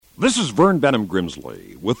This is Vern Benham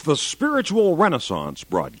Grimsley with the Spiritual Renaissance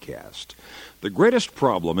broadcast. The greatest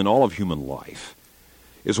problem in all of human life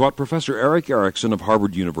is what Professor Erik Erikson of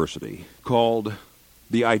Harvard University called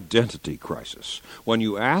the identity crisis. When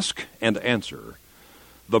you ask and answer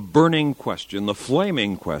the burning question, the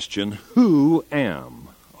flaming question, who am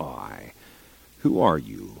I? Who are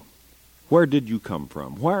you? Where did you come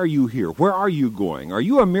from? Why are you here? Where are you going? Are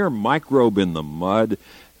you a mere microbe in the mud?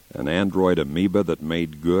 An android amoeba that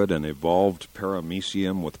made good and evolved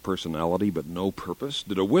paramecium with personality but no purpose?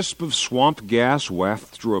 Did a wisp of swamp gas waft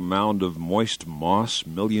through a mound of moist moss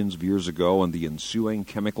millions of years ago, and the ensuing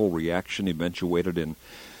chemical reaction eventuated in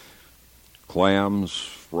clams,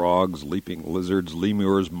 frogs, leaping lizards,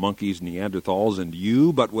 lemurs, monkeys, Neanderthals, and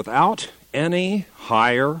you, but without any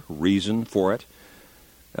higher reason for it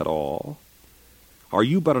at all? Are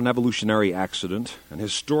you but an evolutionary accident, an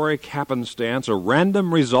historic happenstance, a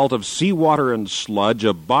random result of seawater and sludge,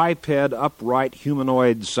 a biped, upright,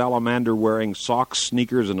 humanoid salamander wearing socks,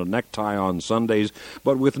 sneakers, and a necktie on Sundays,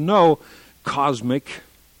 but with no cosmic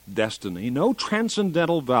destiny, no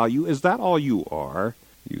transcendental value? Is that all you are?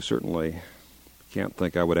 You certainly can't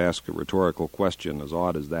think I would ask a rhetorical question as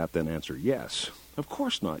odd as that, then answer yes. Of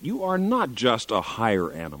course not. You are not just a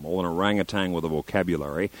higher animal, an orangutan with a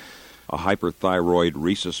vocabulary, a hyperthyroid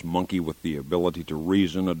rhesus monkey with the ability to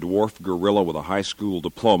reason, a dwarf gorilla with a high school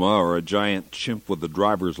diploma, or a giant chimp with a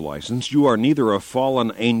driver's license. You are neither a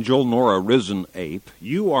fallen angel nor a risen ape.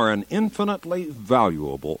 You are an infinitely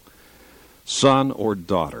valuable son or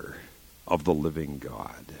daughter of the living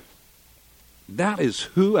God. That is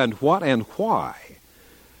who and what and why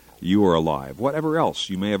you are alive. Whatever else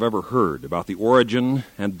you may have ever heard about the origin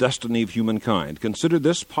and destiny of humankind, consider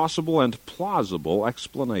this possible and plausible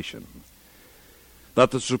explanation: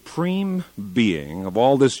 that the supreme being of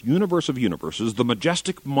all this universe of universes, the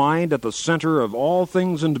majestic mind at the center of all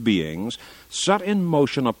things and beings, set in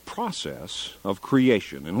motion a process of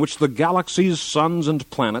creation in which the galaxies, suns, and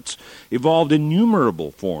planets evolved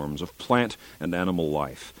innumerable forms of plant and animal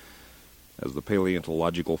life, as the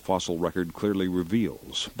paleontological fossil record clearly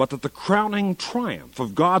reveals, but that the crowning triumph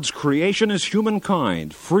of God's creation is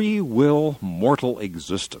humankind, free will, mortal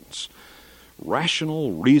existence,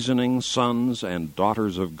 rational, reasoning sons and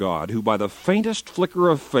daughters of God, who by the faintest flicker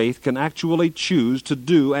of faith can actually choose to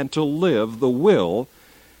do and to live the will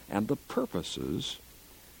and the purposes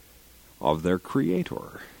of their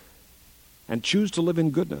Creator, and choose to live in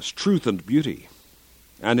goodness, truth, and beauty,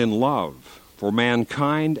 and in love for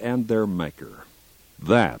mankind and their Maker.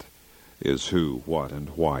 That is who, what, and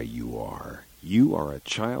why you are. You are a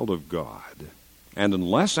child of God. And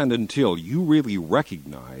unless and until you really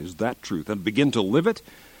recognize that truth and begin to live it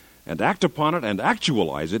and act upon it and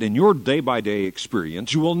actualize it in your day-by-day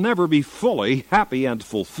experience, you will never be fully happy and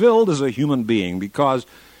fulfilled as a human being, because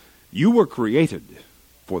you were created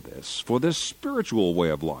for this spiritual way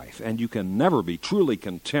of life, and you can never be truly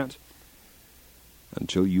content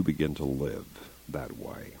until you begin to live that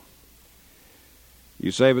way.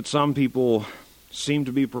 You say, but some people seem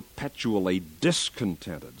to be perpetually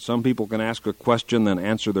discontented. Some people can ask a question, then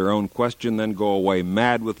answer their own question, then go away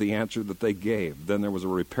mad with the answer that they gave. Then there was a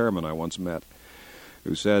repairman I once met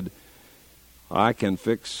who said, I can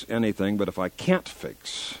fix anything, but if I can't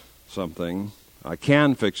fix something, I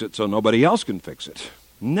can fix it so nobody else can fix it.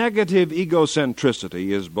 Negative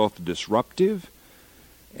egocentricity is both disruptive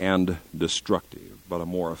and destructive, but a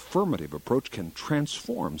more affirmative approach can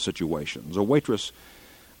transform situations. A waitress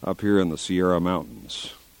up here in the Sierra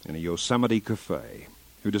Mountains in a Yosemite cafe,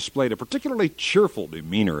 who displayed a particularly cheerful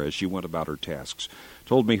demeanor as she went about her tasks,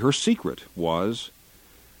 told me her secret was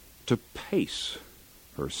to pace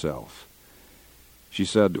herself. She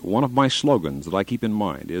said, one of my slogans that I keep in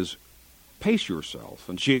mind is, pace yourself.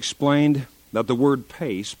 And she explained that the word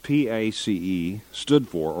PACE, P-A-C-E, stood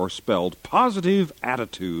for, or spelled, positive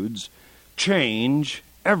attitudes change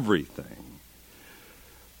everything.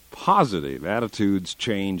 Positive attitudes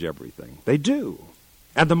change everything. They do.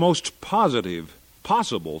 And the most positive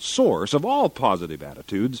possible source of all positive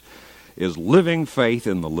attitudes is living faith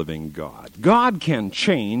in the living God. God can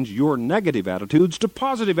change your negative attitudes to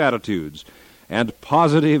positive attitudes, and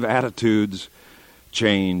positive attitudes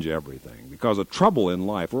change everything. Because a trouble in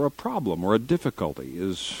life, or a problem, or a difficulty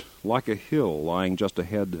is like a hill lying just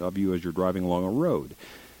ahead of you as you're driving along a road.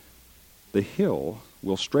 The hill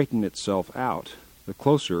will straighten itself out the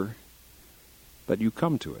closer that you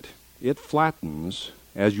come to it. It flattens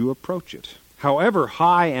as you approach it, however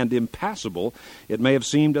high and impassable it may have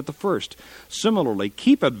seemed at the first. Similarly,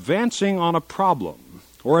 keep advancing on a problem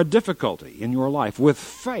or a difficulty in your life with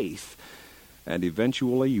faith, and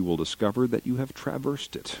eventually you will discover that you have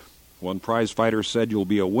traversed it. One prize fighter said, "You'll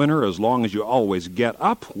be a winner as long as you always get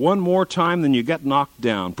up one more time than you get knocked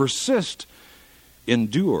down. Persist,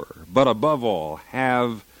 endure, but above all,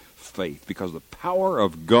 have faith, because the power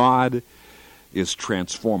of God is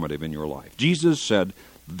transformative in your life." Jesus said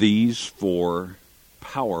these 4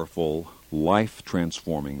 powerful,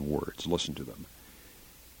 life-transforming words. Listen to them.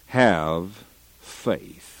 Have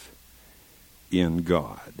faith in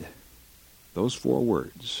God. Those 4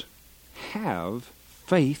 words. Have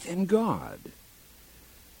faith in God.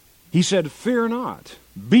 He said, "Fear not,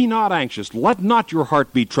 be not anxious, let not your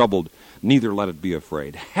heart be troubled, neither let it be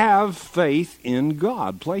afraid." Have faith in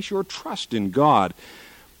God. Place your trust in God,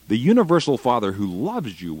 the universal Father who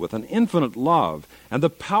loves you with an infinite love. And the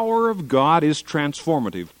power of God is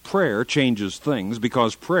transformative. Prayer changes things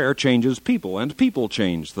because prayer changes people, and people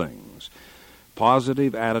change things.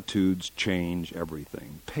 Positive attitudes change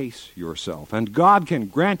everything. Pace yourself, and God can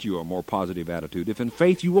grant you a more positive attitude if in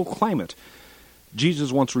faith you will claim it.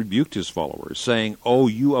 Jesus once rebuked his followers, saying, "O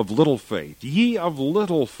you of little faith, ye of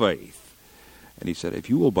little faith." And he said, "If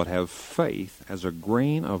you will but have faith as a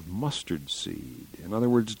grain of mustard seed," in other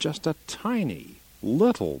words, just a tiny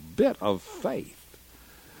little bit of faith,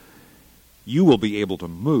 you will be able to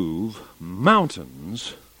move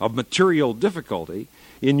mountains of material difficulty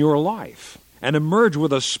in your life and emerge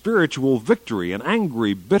with a spiritual victory. An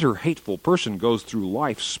angry, bitter, hateful person goes through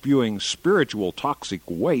life spewing spiritual toxic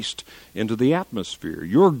waste into the atmosphere.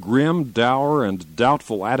 Your grim, dour, and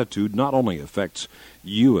doubtful attitude not only affects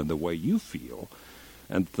you and the way you feel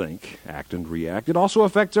and think, act, and react, it also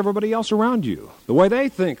affects everybody else around you. The way they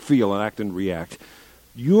think, feel, and act, and react.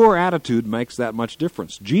 Your attitude makes that much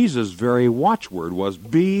difference. Jesus' very watchword was,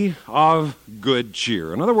 "Be of good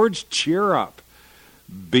cheer." In other words, cheer up.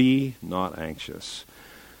 Be not anxious.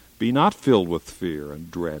 Be not filled with fear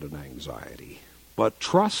and dread and anxiety, but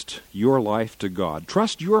trust your life to God.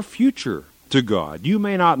 Trust your future to God. You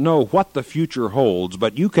may not know what the future holds,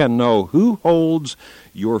 but you can know who holds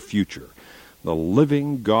your future. The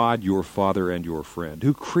living God, your Father and your friend,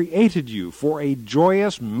 who created you for a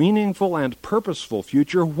joyous, meaningful, and purposeful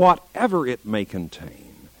future, whatever it may contain.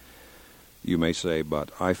 You may say, "But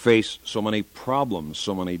I face so many problems,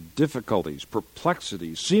 so many difficulties,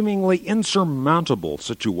 perplexities, seemingly insurmountable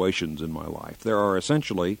situations in my life." There are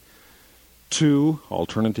essentially 2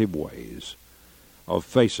 alternative ways of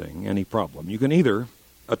facing any problem. You can either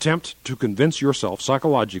attempt to convince yourself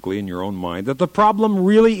psychologically in your own mind that the problem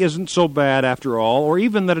really isn't so bad after all, or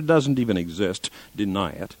even that it doesn't even exist, deny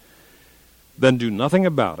it, then do nothing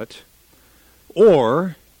about it,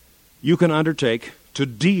 or you can undertake to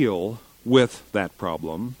deal with that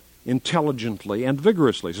problem intelligently and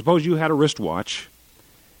vigorously. Suppose you had a wristwatch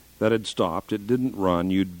that had stopped, it didn't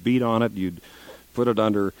run, you'd beat on it, you'd put it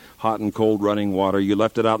under hot and cold running water, you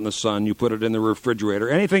left it out in the sun, you put it in the refrigerator,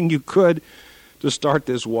 anything you could to start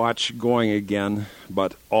this watch going again,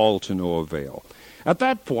 but all to no avail. At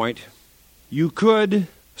that point, you could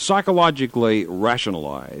psychologically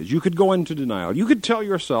rationalize. You could go into denial. You could tell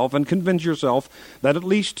yourself and convince yourself that at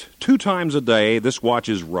least 2 times a day this watch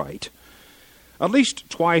is right. At least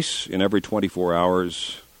twice in every 24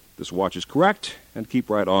 hours, this watch is correct, and keep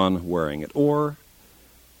right on wearing it. Or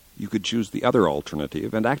you could choose the other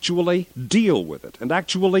alternative and actually deal with it, and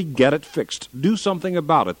actually get it fixed. Do something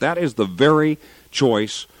about it. That is the very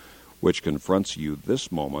choice which confronts you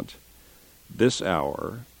this moment, this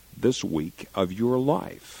hour, this week of your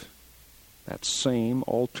life. That same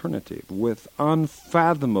alternative with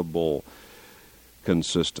unfathomable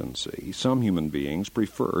consistency. Some human beings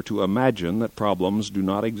prefer to imagine that problems do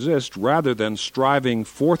not exist rather than striving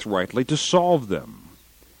forthrightly to solve them.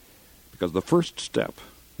 Because the first step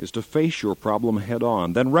is to face your problem head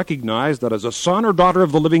on. Then recognize that as a son or daughter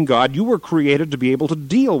of the living God, you were created to be able to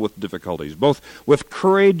deal with difficulties, both with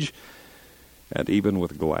courage and even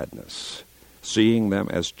with gladness. Seeing them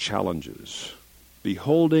as challenges,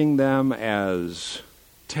 beholding them as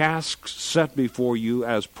tasks set before you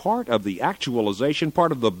as part of the actualization,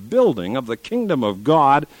 part of the building of the kingdom of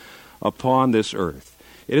God upon this earth.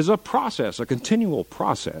 It is a process, a continual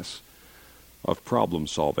process of problem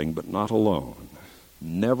solving, but not alone.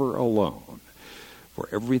 Never alone. For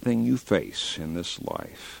everything you face in this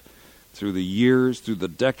life, through the years, through the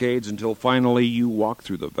decades, until finally you walk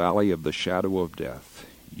through the valley of the shadow of death,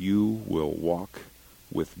 you will walk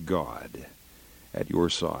with God at your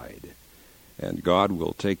side. And God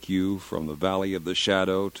will take you from the valley of the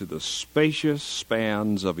shadow to the spacious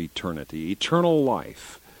spans of eternity, eternal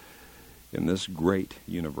life in this great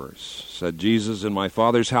universe. Said Jesus, "In my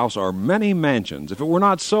Father's house are many mansions. If it were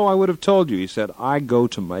not so, I would have told you." He said, "I go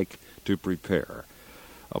to prepare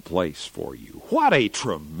a place for you." What a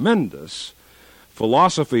tremendous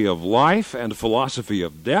philosophy of life and philosophy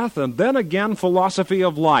of death, and then again philosophy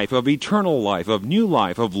of life, of eternal life, of new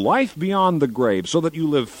life, of life beyond the grave, so that you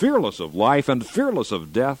live fearless of life and fearless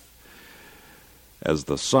of death, as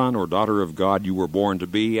the son or daughter of God you were born to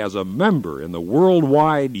be, as a member in the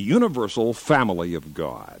worldwide, universal family of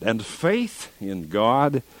God. And faith in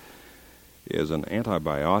God is an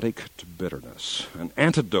antibiotic to bitterness, an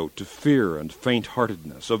antidote to fear and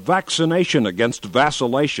faint-heartedness, a vaccination against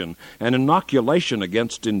vacillation, an inoculation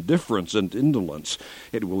against indifference and indolence.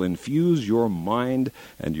 It will infuse your mind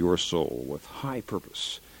and your soul with high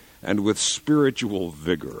purpose and with spiritual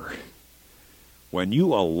vigor. When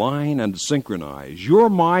you align and synchronize your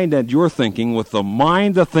mind and your thinking with the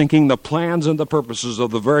mind, the thinking, the plans, and the purposes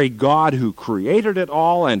of the very God who created it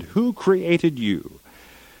all and who created you,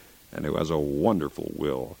 and who has a wonderful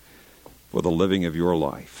will for the living of your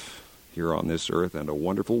life here on this earth, and a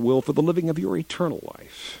wonderful will for the living of your eternal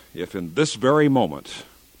life, if in this very moment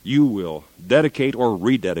you will dedicate or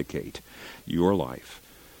rededicate your life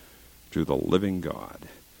to the living God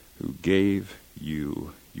who gave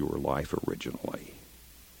you your life originally.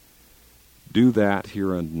 Do that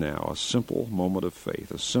here and now, a simple moment of faith,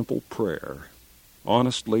 a simple prayer,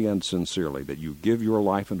 honestly and sincerely, that you give your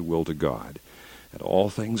life and will to God, and all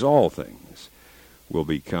things will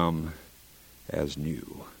become as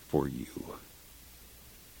new for you.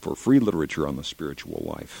 For free literature on the spiritual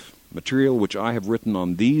life, material which I have written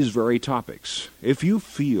on these very topics, if you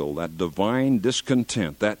feel that divine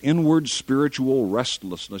discontent, that inward spiritual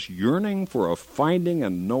restlessness, yearning for a finding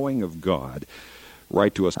and knowing of God,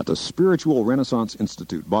 write to us at the Spiritual Renaissance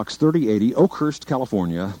Institute, Box 3080, Oakhurst,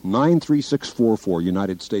 California, 93644,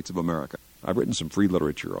 United States of America. I've written some free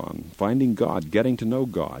literature on finding God, getting to know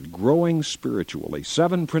God, growing spiritually,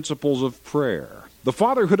 7 principles of prayer, the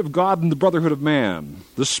fatherhood of God and the brotherhood of man,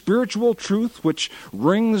 the spiritual truth which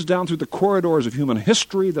rings down through the corridors of human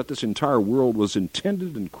history that this entire world was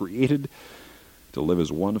intended and created to live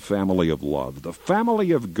as one family of love, the family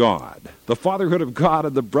of God, the fatherhood of God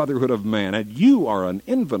and the brotherhood of man. And you are an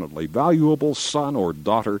infinitely valuable son or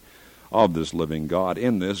daughter of this living God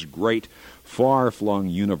in this great, far-flung,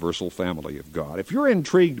 universal family of God. If you're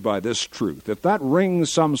intrigued by this truth, if that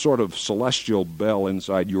rings some sort of celestial bell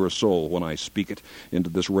inside your soul when I speak it into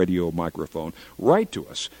this radio microphone, write to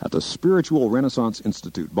us at the Spiritual Renaissance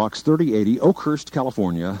Institute, Box 3080, Oakhurst,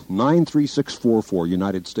 California, 93644,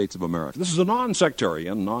 United States of America. This is a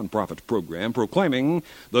non-sectarian, non-profit program proclaiming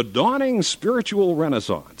the dawning spiritual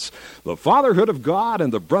renaissance, the fatherhood of God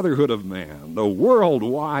and the brotherhood of man, the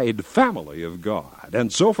worldwide family of God.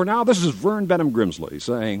 And so for now, this is Vern Benham Grimsley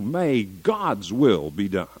saying, may God's will be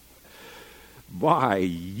done by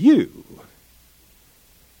you.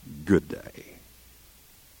 Good day.